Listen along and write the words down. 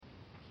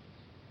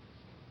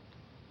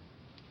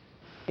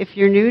If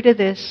you're new to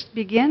this,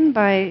 begin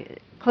by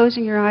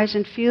closing your eyes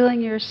and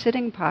feeling your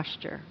sitting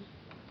posture.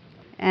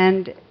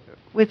 And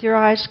with your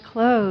eyes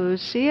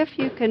closed, see if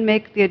you can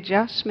make the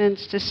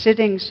adjustments to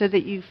sitting so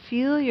that you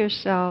feel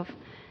yourself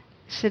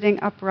sitting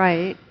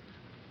upright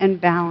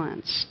and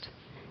balanced.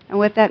 And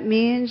what that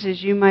means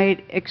is you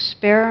might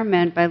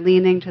experiment by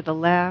leaning to the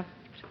left,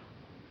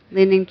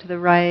 leaning to the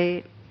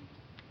right,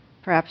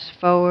 perhaps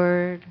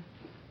forward,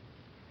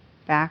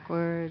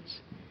 backwards,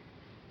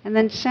 and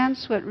then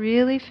sense what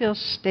really feels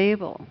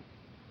stable,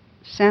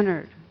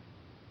 centered,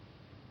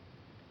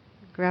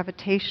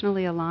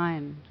 gravitationally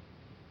aligned.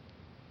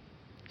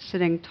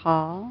 Sitting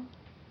tall,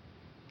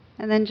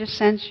 and then just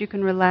sense you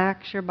can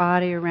relax your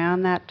body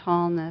around that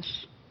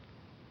tallness,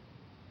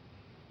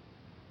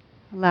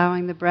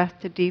 allowing the breath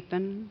to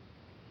deepen,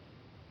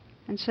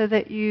 and so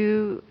that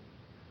you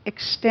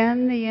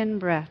extend the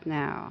in-breath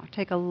now.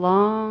 Take a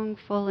long,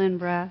 full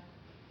in-breath,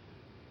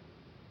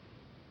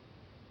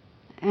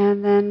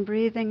 and then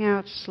breathing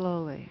out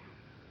slowly.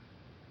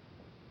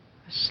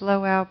 A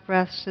slow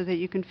out-breath so that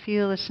you can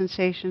feel the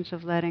sensations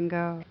of letting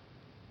go.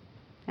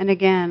 And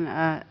again,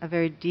 a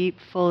very deep,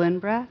 full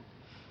in-breath.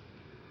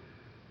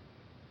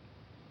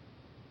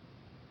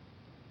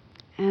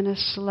 And a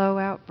slow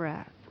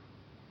out-breath.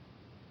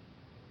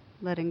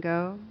 Letting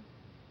go.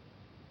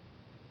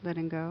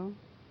 Letting go.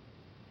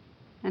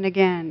 And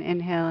again,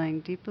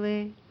 inhaling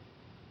deeply.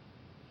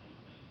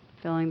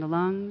 Filling the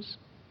lungs.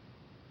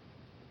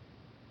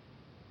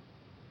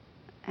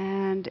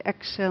 And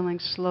exhaling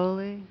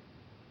slowly.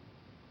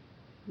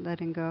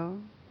 Letting go.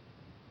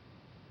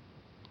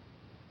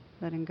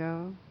 Letting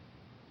go.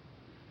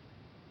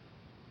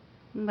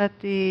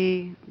 Let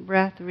the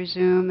breath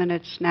resume in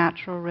its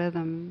natural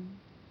rhythm.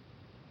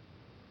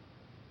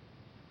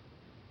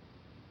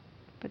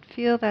 But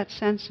feel that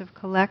sense of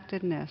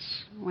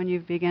collectedness when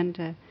you begin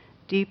to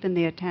deepen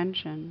the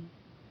attention.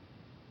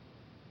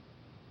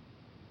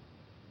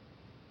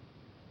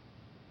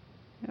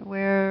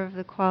 Aware of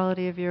the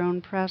quality of your own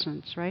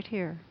presence right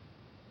here.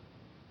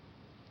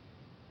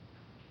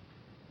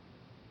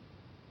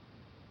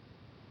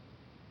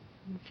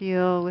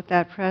 Feel with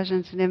that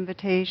presence an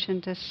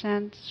invitation to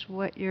sense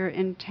what your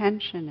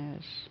intention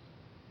is.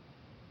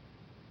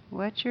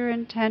 What your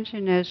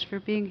intention is for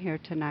being here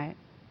tonight.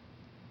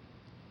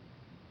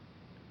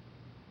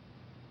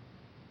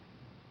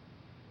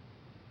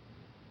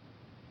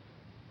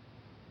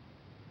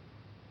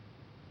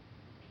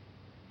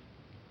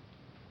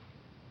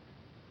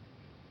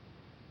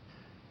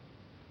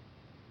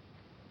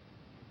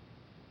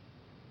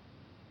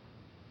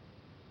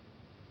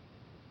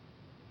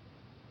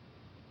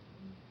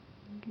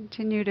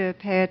 Continue to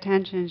pay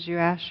attention as you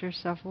ask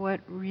yourself, what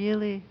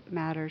really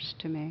matters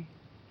to me?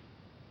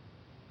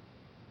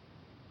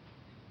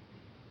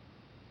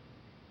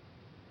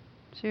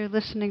 So you're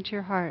listening to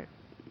your heart,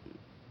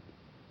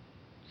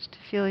 just to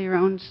feel your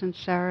own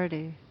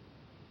sincerity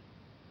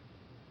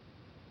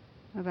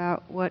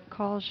about what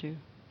calls you.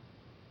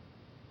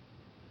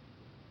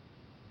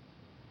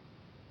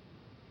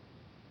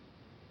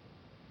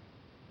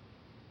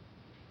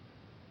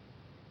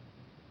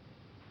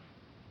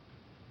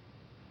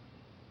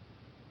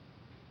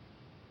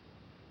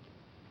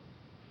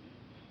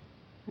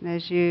 And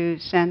as you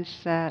sense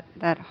that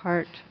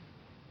heart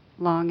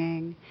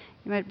longing,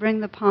 you might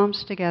bring the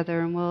palms together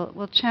and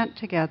we'll chant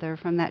together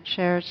from that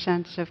shared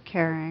sense of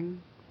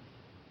caring.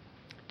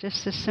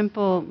 Just a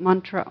simple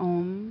mantra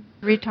Om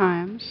 3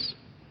 times,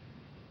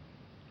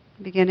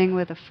 beginning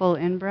with a full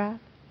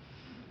in-breath.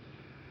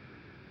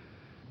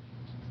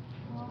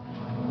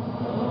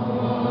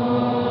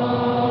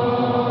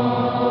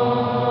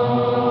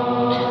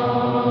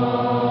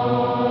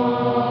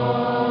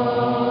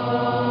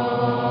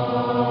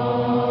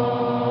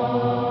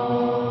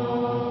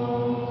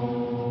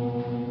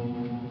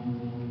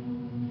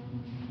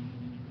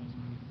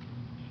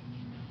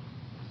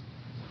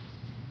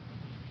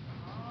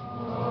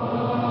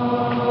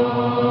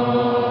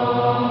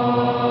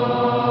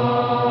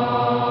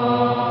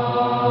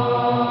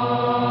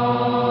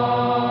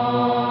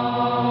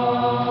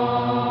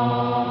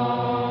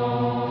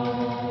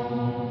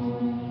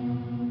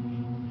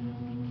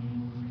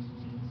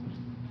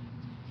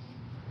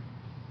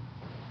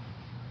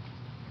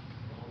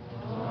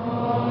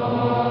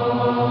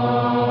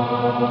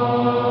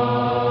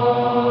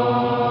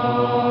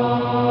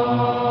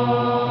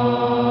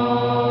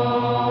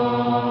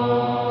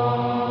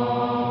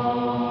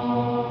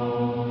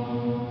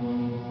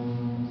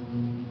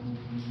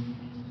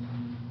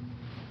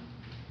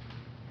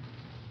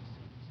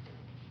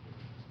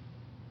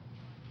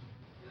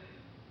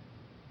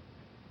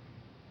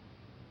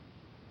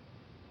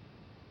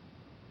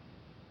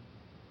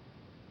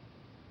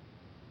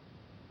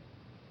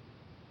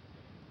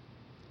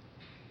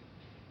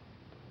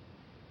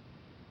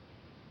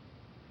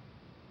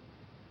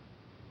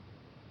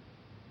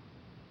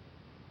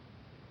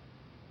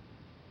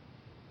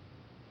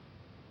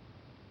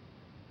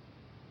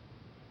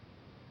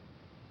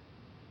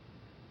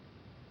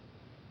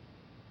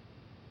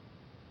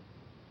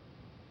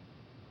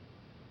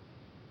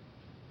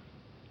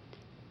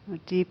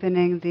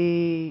 deepening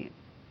the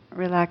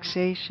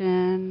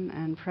relaxation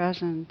and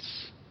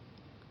presence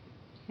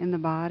in the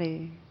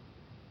body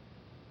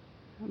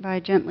by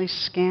gently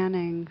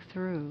scanning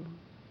through.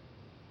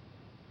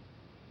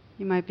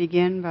 You might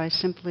begin by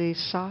simply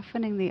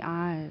softening the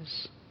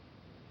eyes,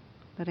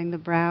 letting the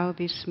brow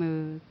be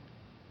smooth,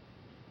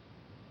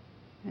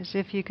 as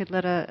if you could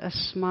let a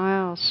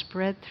smile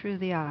spread through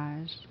the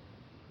eyes.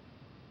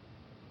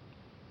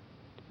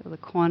 Fill the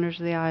corners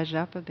of the eyes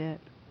up a bit.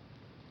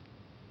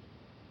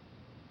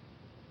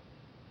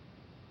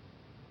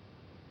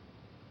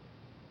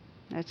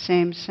 That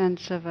same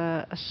sense of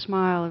a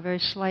smile, a very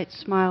slight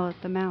smile at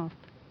the mouth.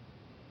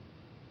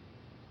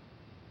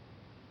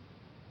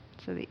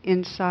 So the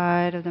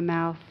inside of the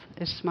mouth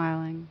is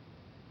smiling.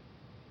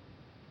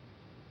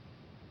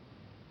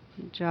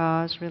 The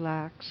jaw is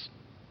relaxed.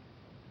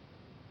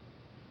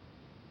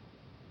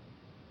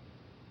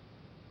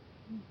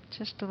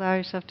 Just allow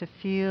yourself to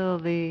feel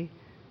the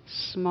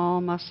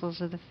small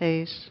muscles of the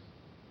face,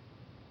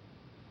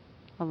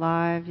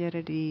 alive yet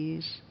at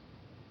ease.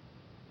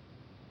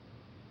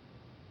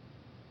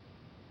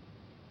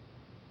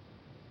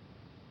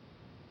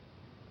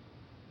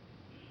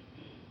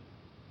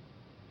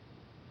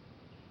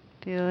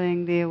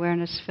 Feeling the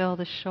awareness fill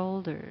the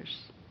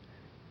shoulders.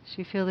 So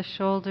you feel the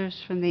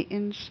shoulders from the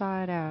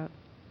inside out.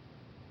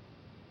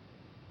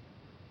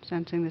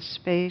 Sensing the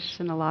space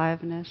and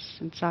aliveness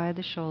inside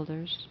the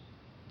shoulders.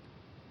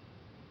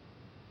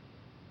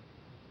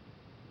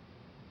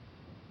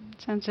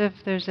 Sense if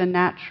there's a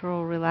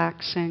natural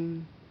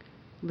relaxing,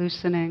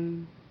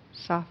 loosening,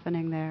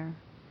 softening there.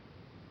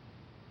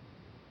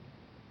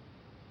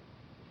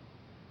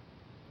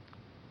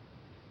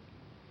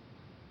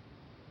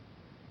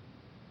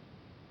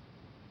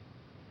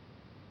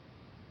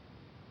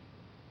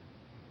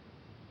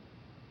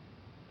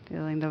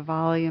 Feeling the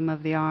volume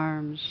of the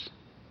arms,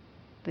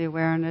 the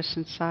awareness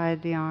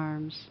inside the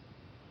arms,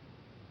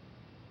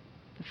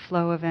 the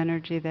flow of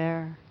energy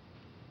there.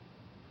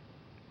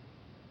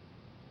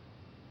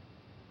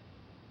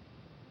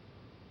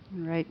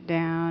 And right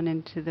down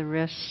into the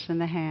wrists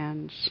and the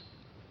hands.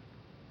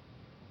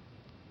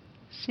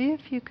 See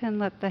if you can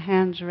let the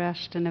hands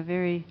rest in a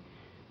very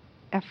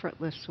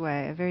effortless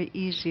way, a very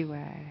easy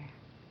way.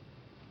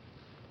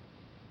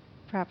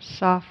 Perhaps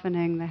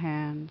softening the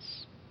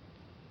hands.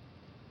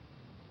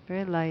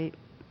 Very light,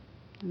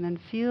 and then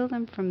feel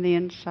them from the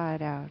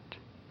inside out.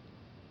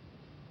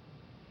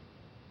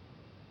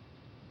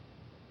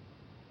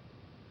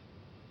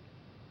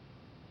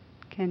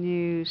 Can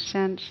you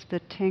sense the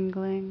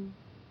tingling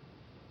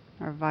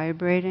or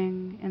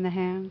vibrating in the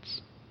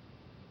hands?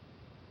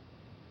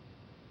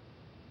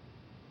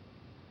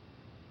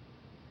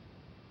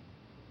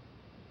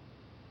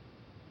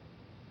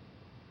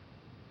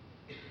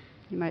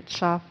 You might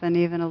soften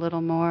even a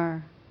little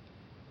more.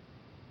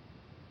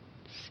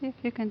 See if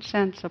you can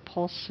sense a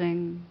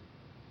pulsing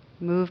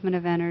movement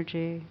of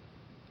energy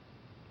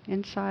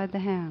inside the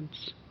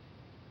hands.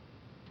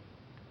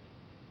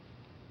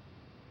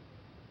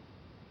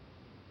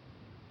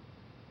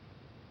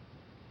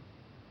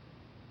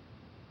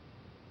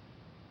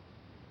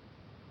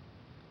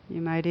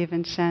 You might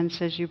even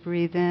sense as you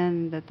breathe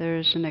in that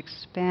there's an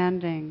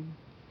expanding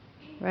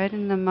right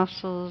in the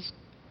muscles,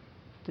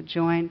 the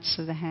joints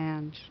of the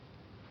hands.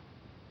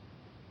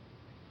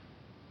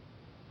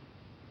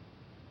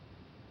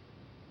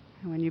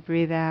 And when you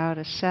breathe out,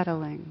 a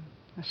settling,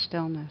 a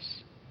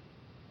stillness.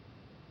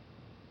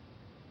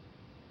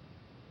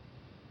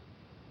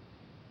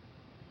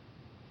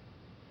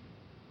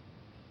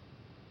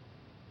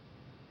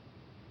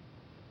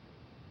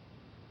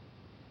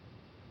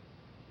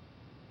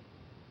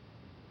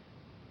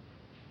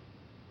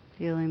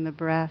 Feeling the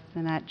breath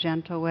in that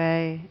gentle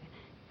way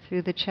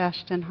through the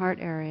chest and heart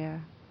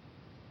area.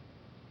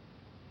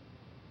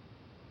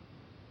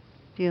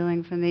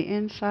 Feeling from the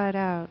inside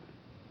out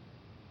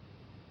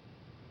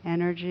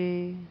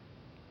energy,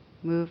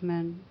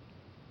 movement.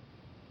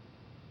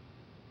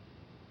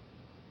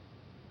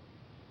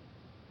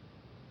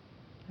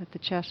 Let the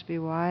chest be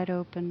wide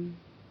open.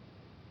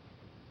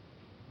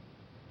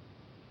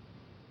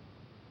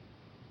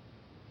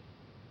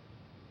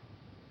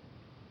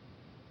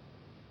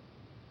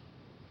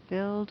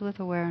 Filled with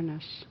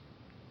awareness.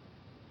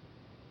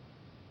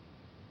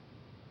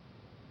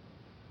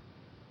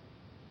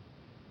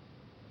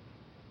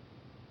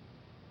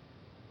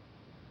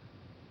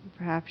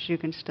 Perhaps you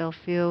can still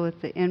feel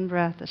with the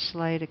in-breath a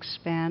slight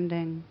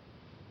expanding,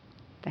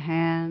 the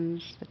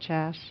hands, the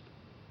chest.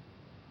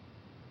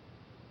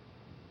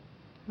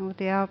 And with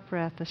the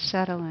out-breath, a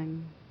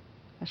settling,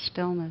 a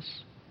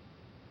stillness.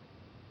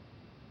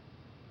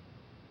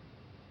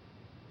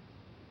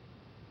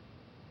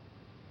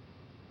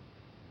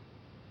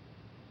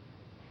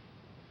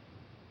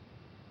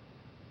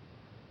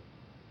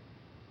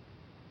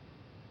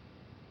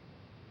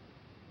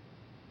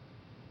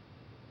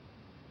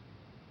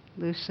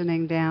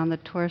 Loosening down the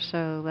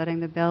torso, letting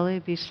the belly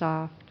be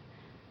soft.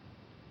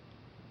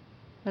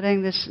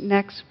 Letting this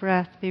next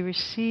breath be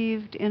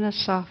received in a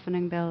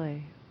softening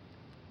belly.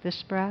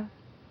 This breath.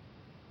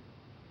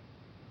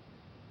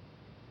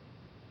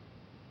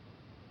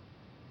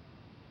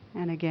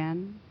 and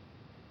again.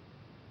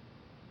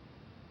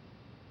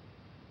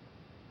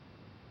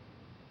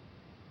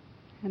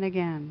 And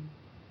again.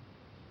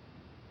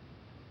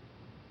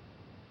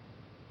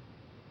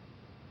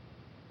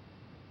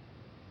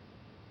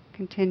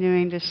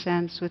 Continuing to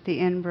sense with the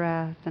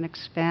in-breath an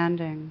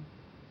expanding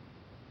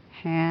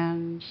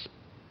hands,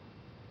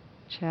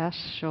 chest,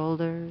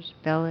 shoulders,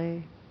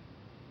 belly,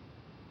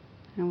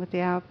 and with the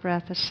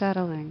out-breath a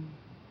settling,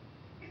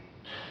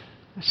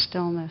 a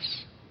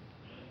stillness.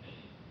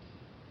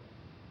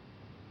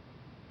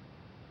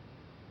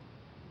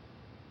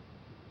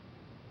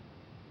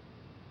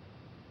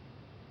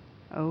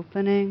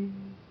 Opening,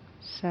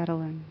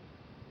 settling.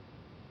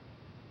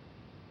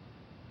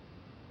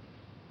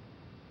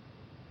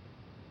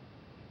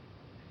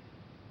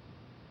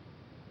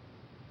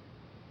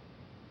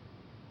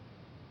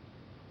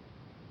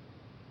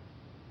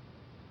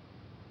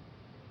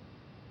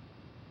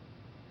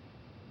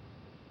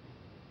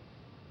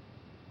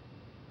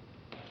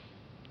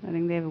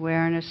 Letting the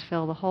awareness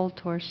fill the whole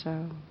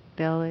torso,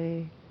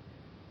 belly,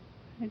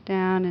 right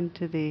down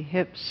into the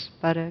hips,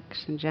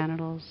 buttocks, and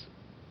genitals.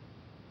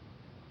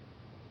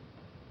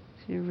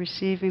 So you're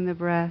receiving the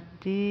breath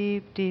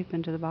deep, deep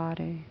into the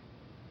body.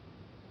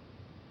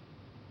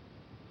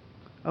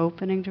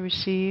 Opening to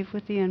receive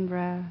with the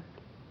in-breath,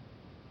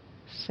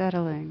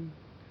 settling,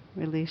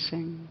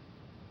 releasing,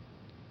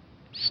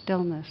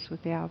 stillness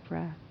with the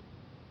out-breath.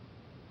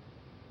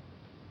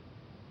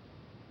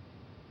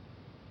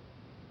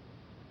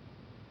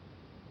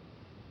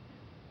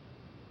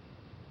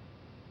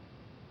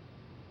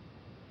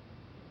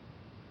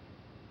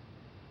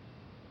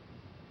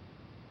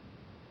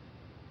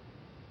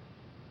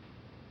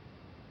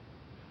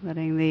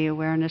 Letting the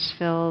awareness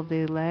fill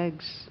the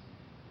legs.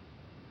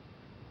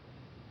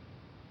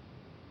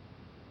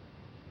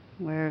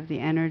 Aware of the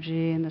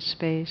energy and the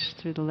space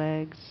through the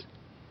legs.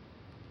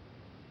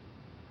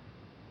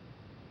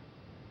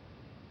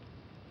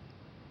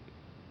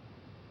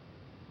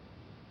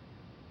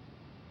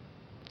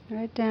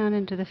 Right down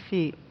into the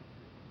feet.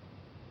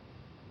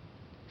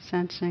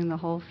 Sensing the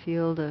whole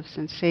field of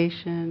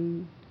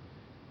sensation,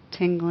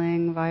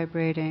 tingling,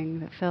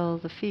 vibrating that fill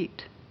the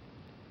feet.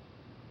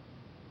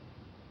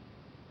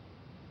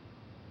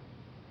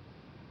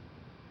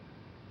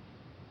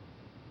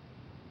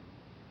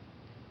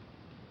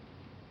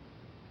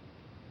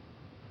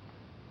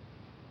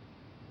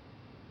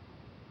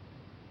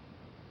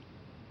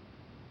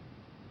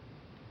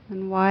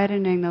 And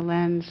widening the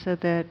lens so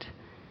that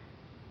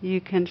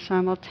you can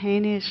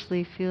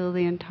simultaneously feel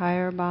the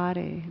entire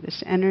body,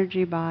 this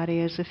energy body,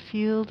 as a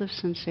field of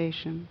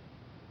sensation.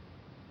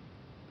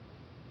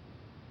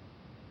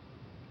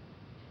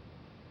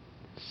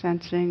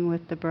 Sensing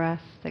with the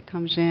breath that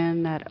comes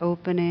in, that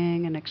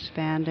opening and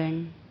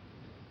expanding,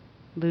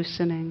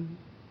 loosening.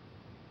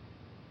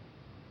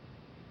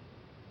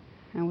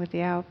 And with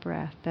the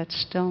out-breath, that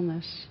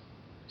stillness,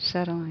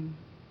 settling.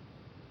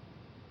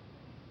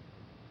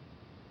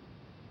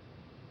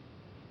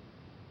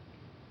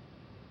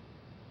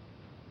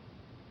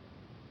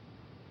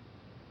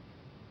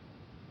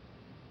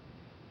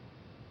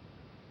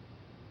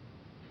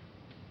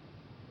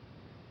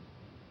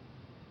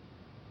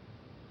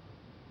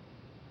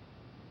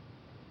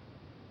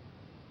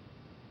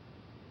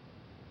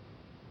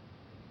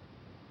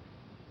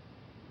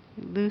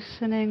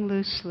 Loosening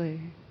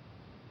loosely,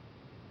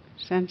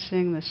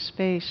 sensing the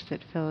space that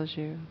fills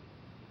you.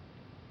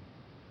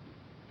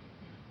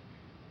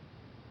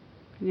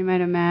 You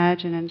might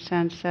imagine and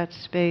sense that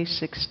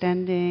space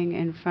extending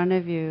in front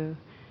of you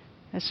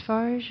as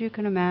far as you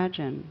can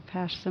imagine,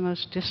 past the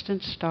most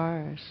distant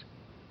stars.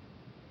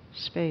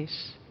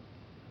 Space.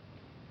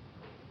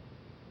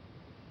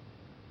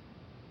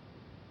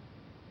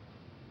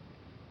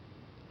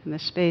 And the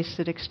space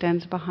that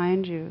extends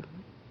behind you,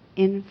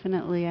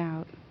 infinitely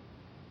out.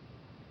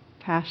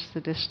 Past the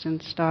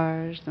distant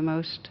stars, the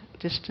most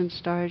distant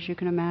stars you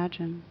can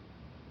imagine.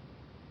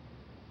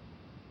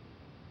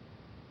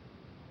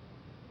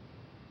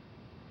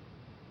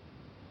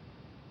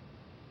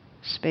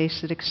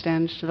 Space that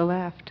extends to the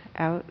left,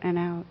 out and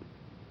out.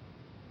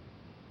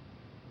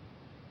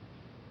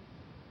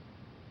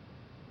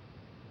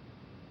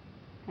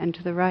 And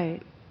to the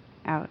right,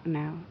 out and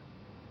out.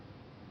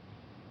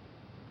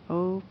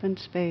 Open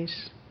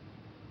space.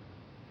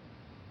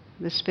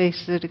 The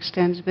space that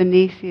extends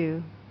beneath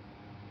you,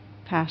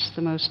 past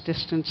the most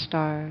distant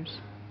stars.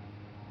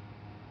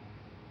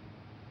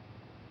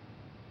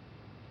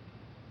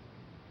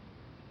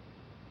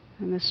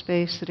 And the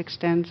space that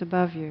extends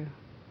above you,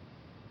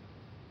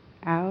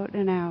 out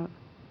and out,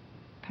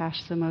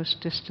 past the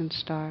most distant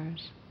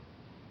stars,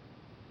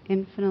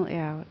 infinitely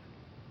out.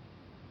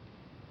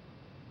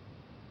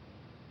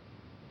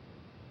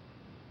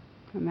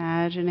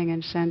 Imagining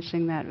and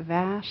sensing that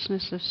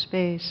vastness of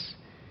space,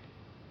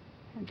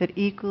 that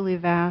equally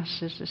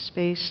vast is the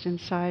space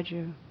inside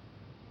you.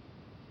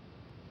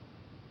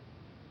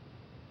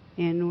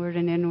 Inward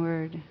and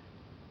inward.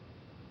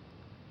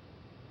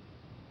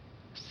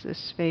 It's the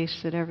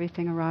space that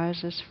everything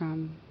arises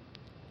from.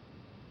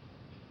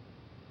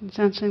 And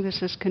sensing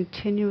this as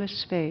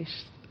continuous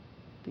space,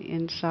 the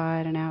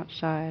inside and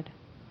outside.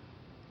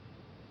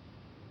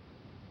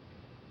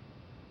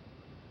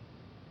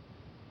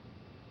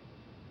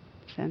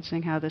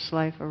 Sensing how this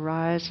life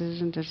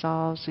arises and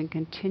dissolves in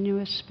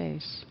continuous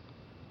space.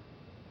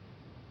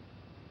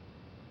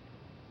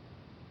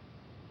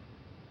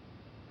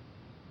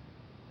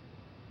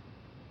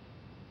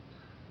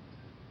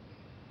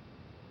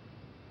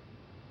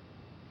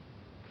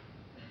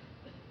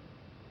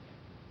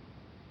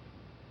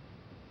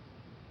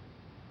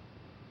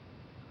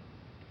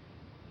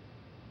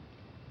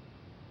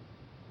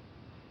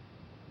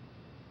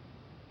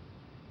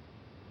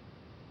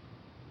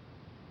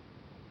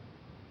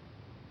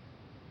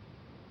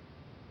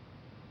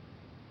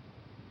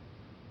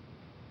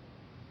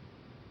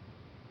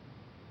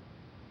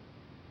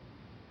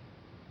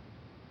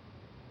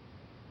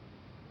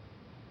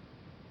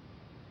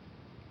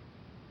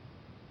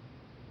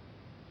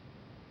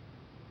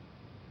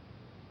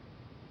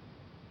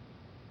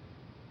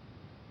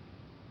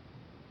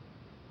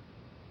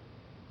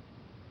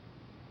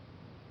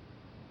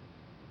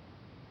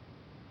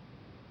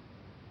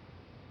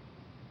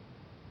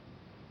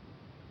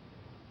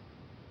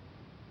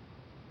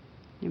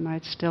 You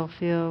might still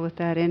feel with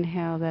that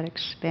inhale that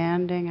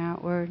expanding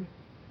outward,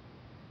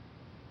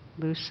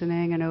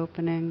 loosening and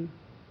opening.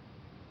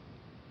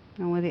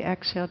 And with the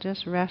exhale,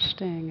 just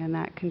resting in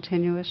that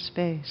continuous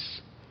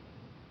space.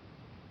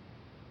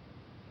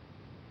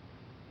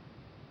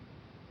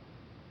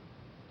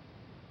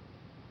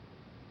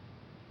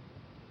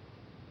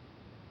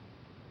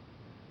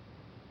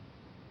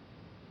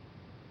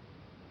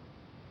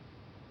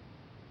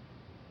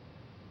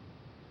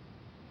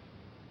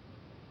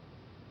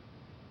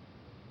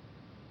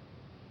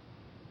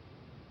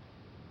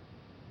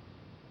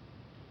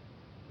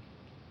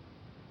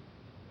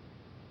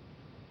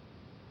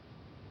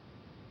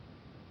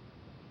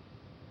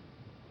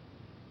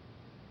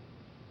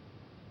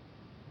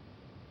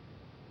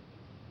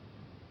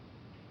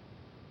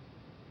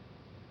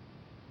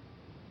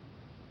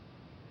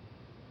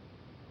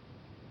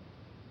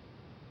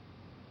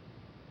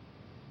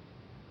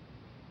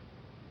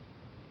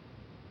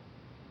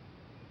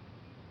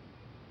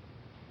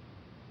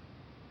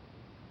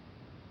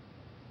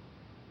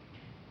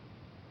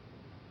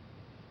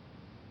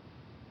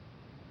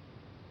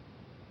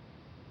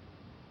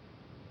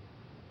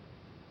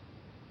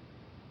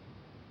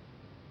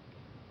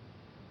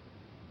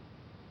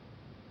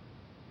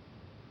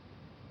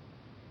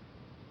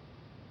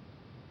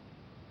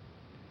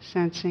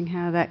 Sensing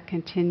how that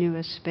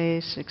continuous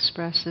space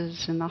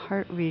expresses in the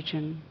heart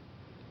region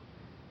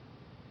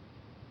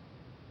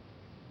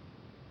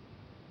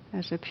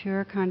as a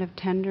pure kind of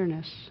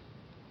tenderness.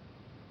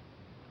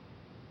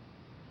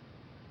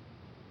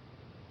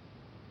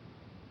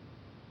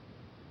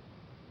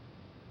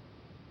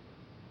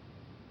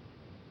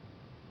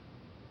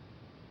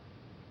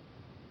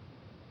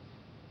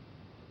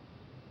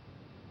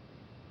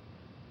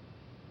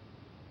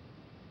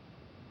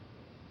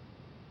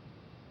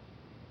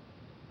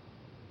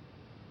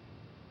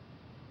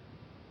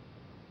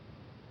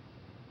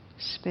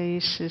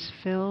 Space is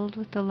filled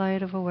with the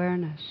light of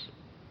awareness.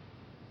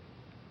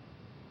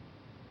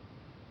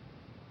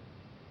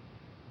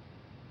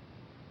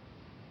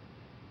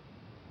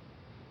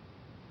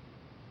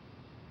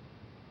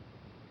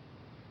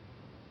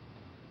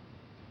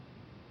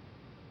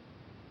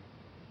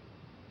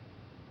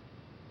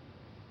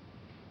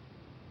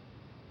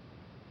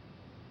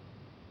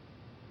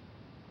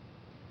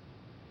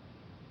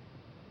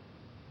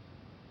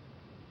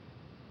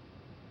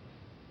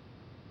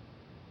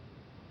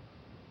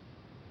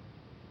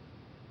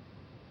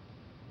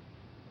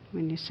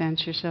 When you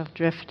sense yourself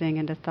drifting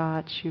into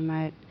thoughts, you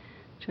might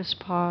just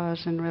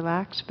pause and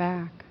relax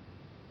back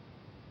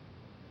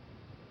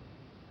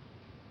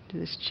to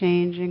this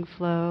changing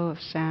flow of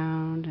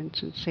sound and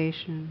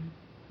sensation,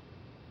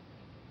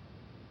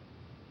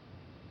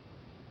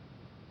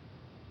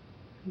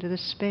 into the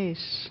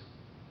space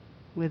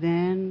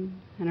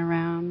within and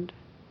around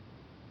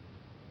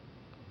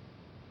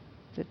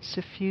that's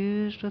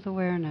suffused with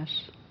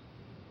awareness.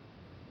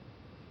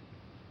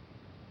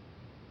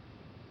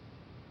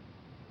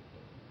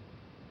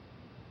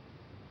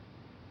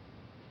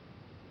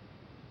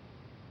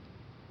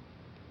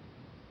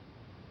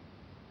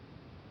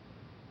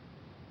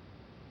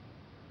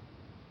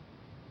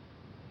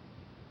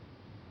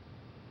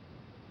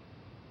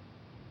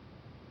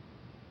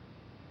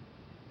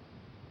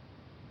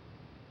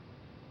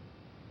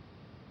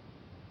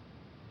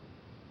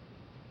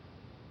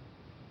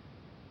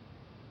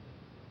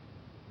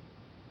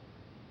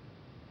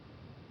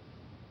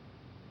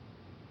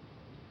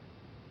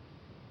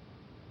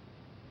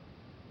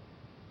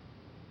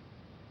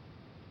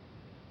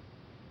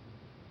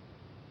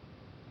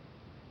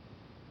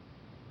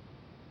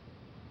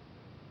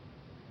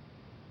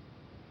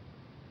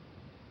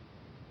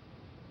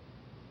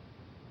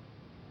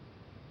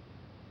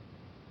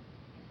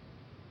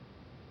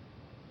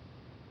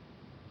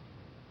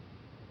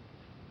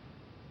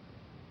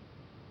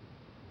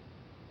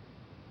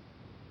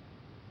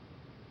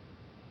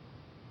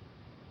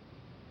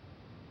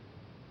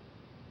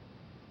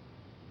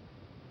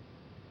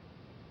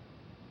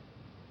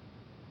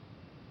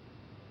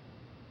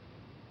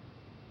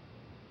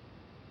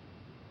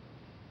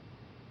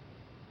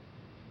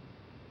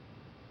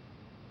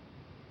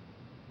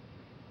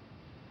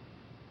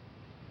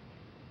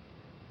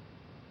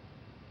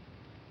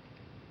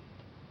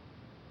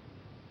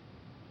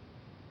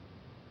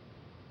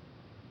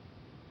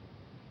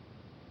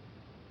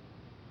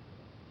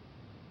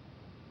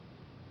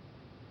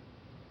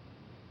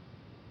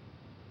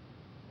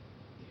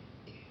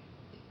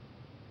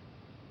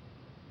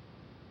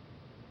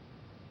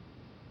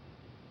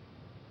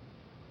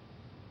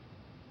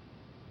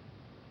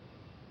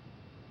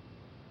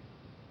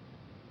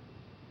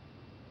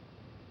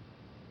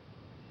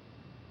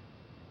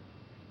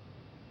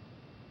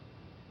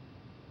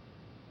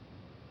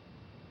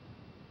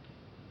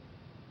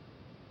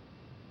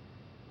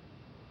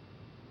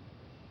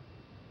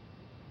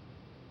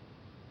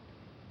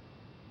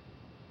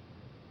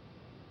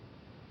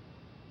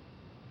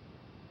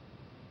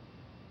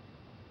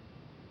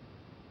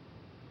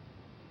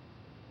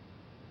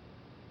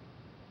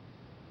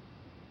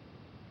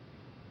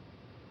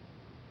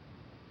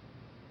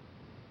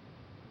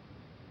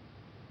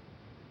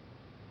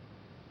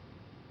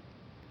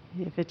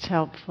 If it's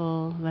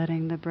helpful,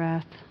 letting the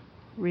breath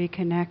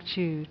reconnect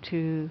you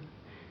to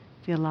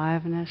the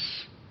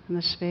aliveness and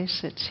the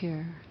space that's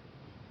here.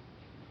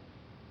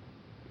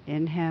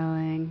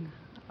 Inhaling,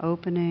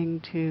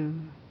 opening to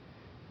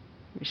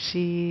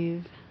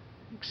receive,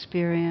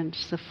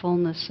 experience the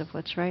fullness of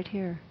what's right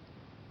here.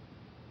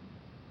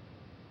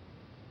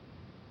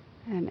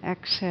 And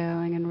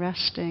exhaling and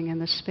resting in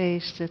the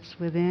space that's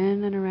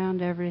within and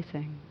around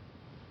everything.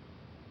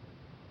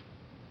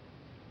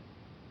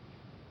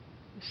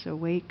 This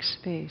awake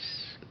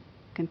space,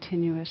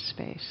 continuous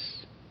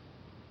space.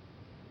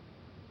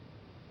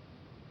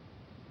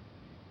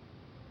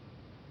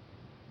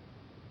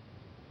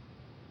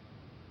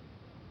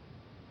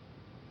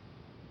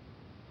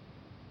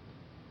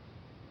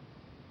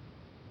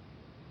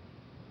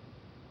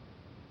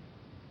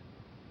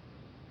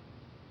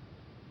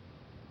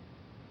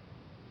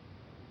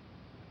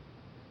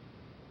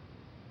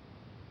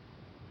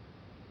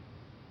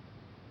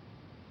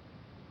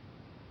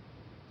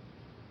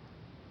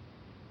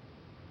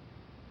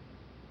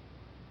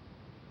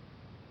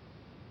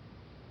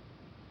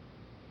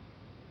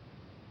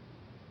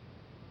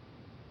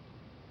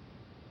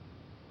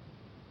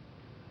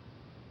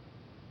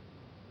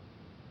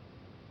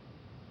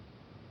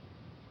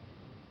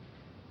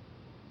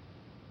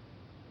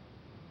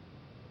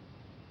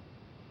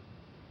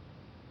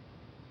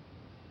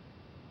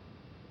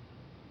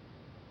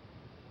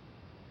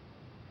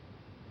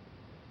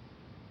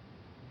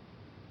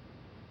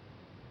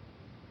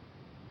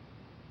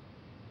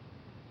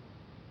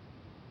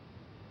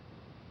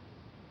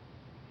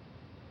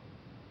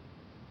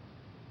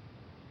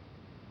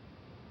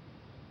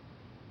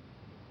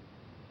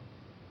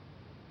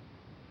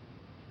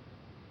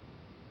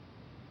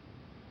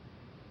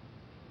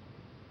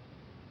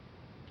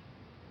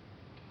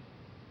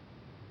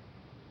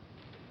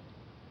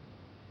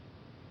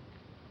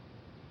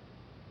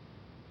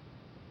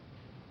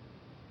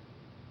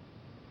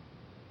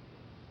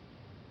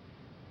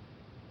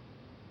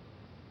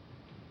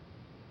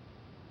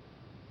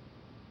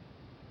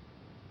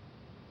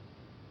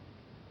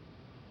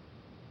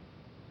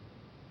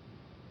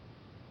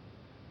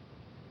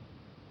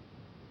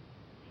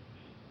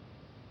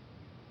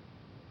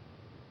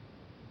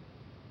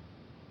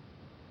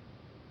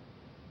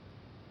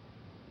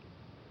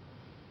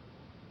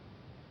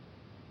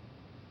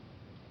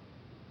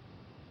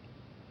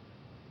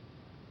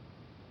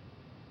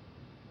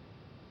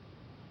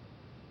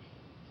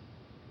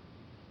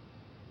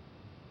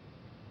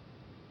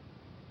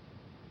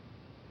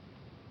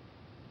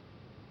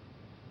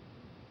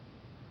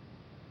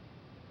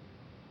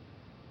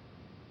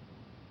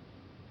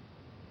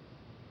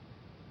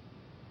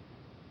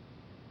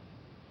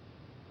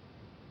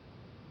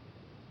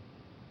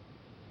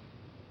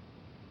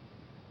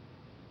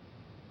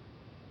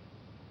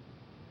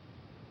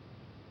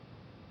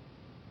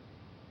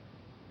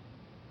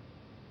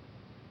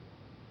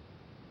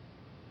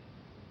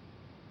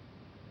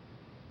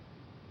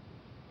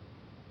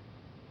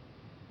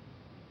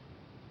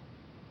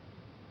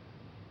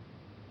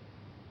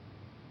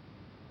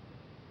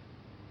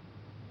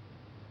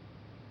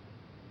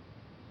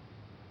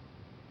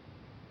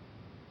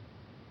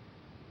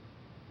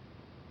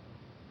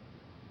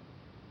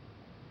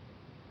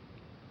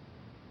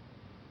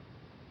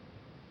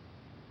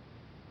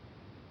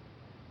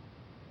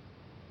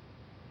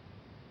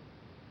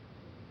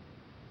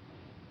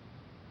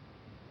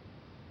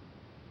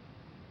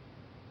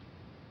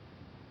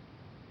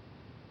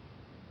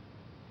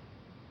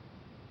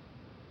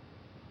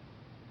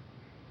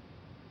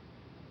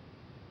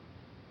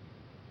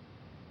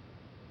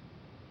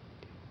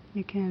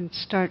 You can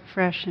start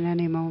fresh in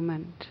any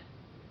moment.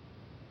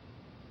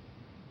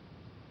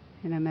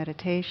 In a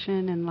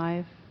meditation, in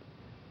life,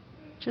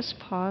 just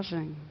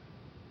pausing.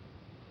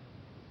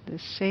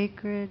 This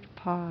sacred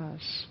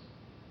pause.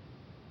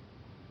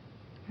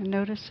 And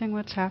noticing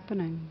what's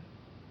happening.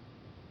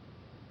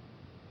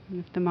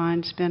 And if the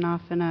mind's been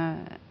off in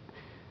a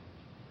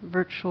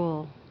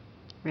virtual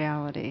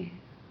reality,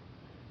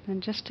 then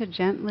just to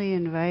gently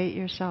invite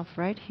yourself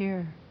right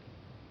here.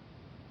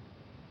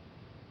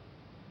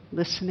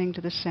 Listening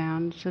to the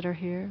sounds that are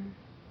here.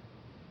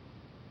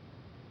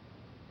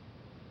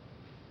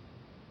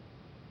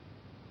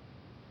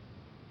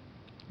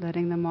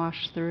 Letting them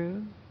wash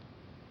through.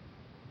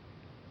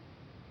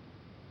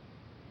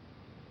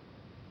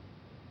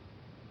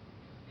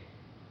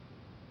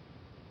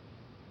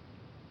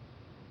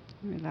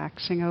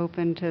 Relaxing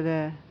open to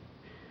the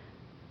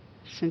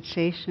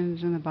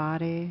sensations in the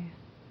body.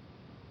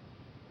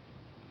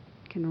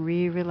 You can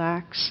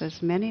re-relax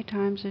as many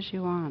times as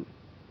you want.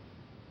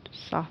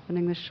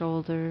 Softening the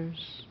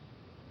shoulders,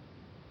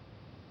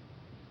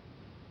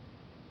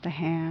 the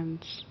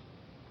hands,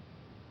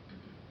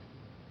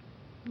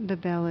 the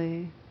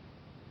belly.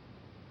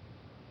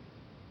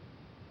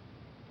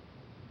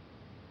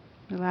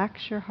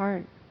 Relax your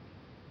heart.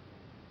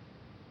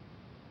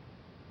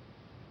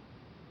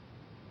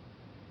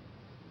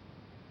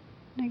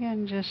 And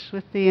again, just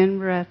with the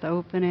in-breath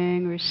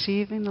opening,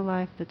 receiving the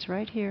life that's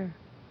right here.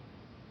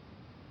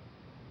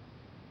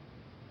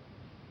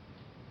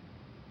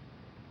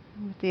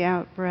 the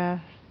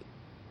out-breath,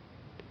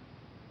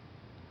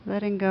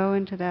 letting go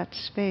into that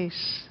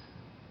space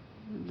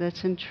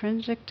that's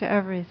intrinsic to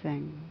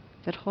everything,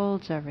 that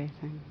holds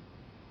everything.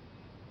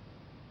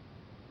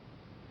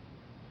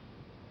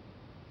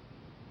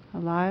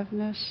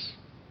 Aliveness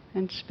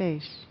and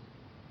space.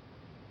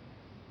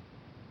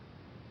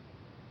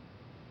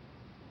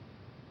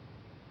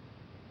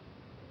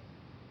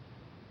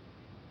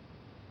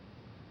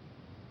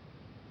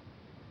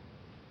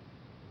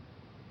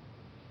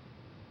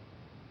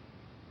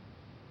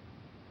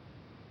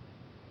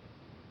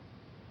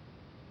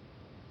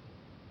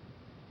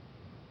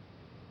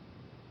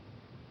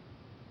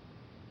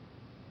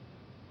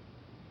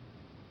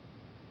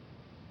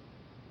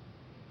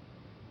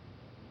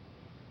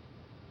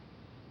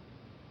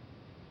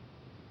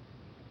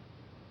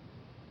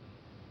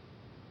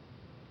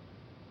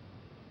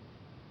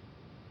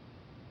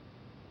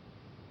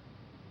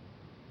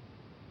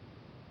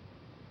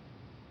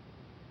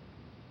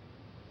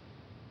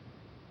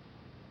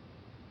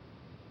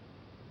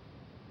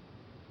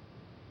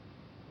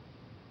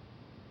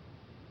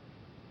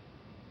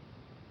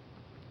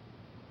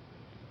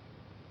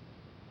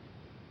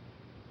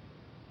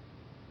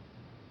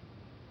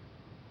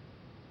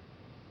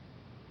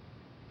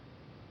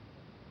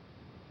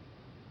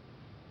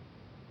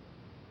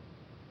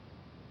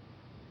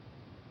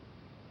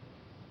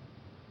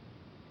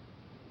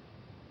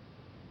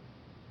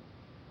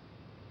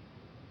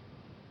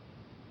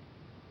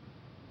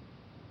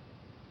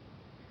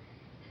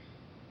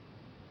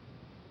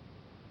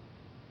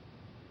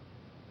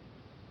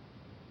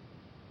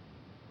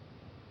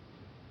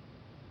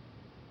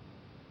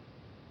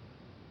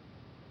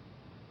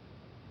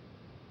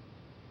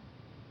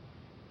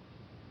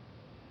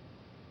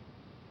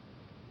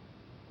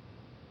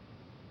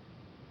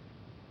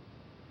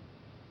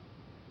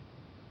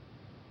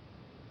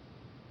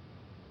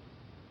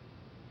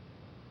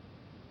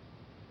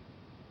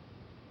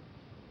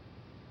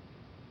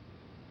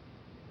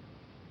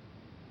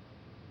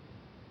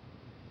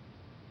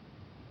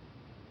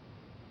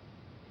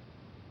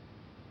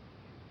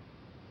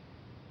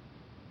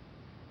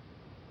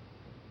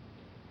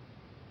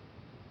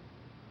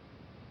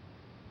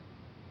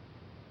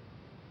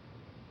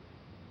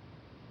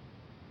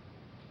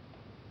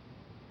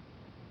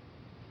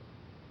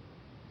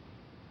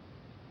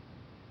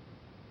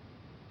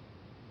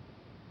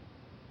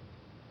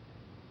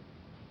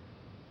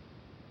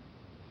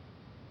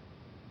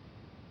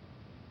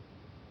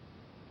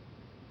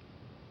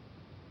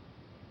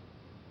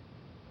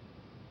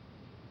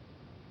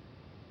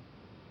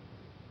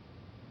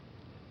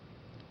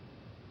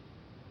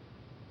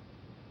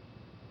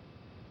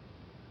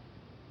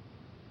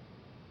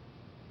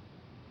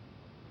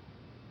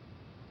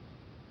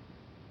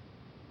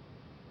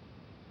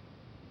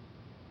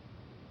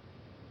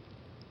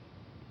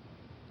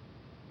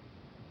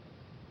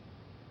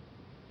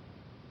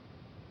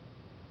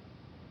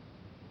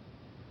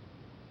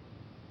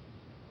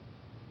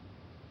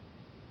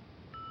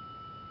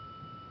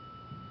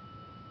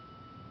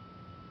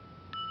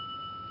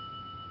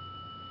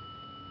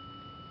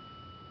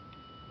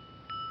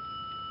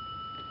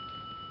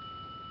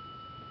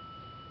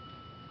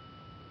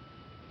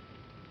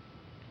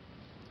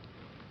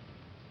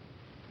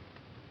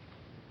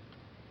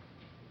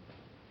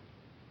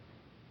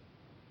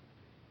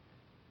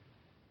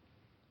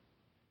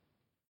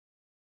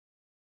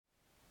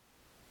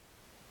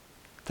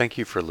 Thank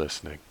you for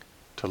listening.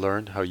 To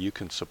learn how you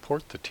can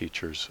support the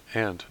teachers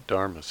and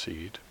Dharma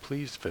Seed,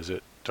 please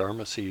visit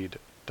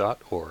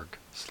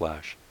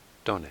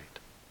dharmaseed.org/donate.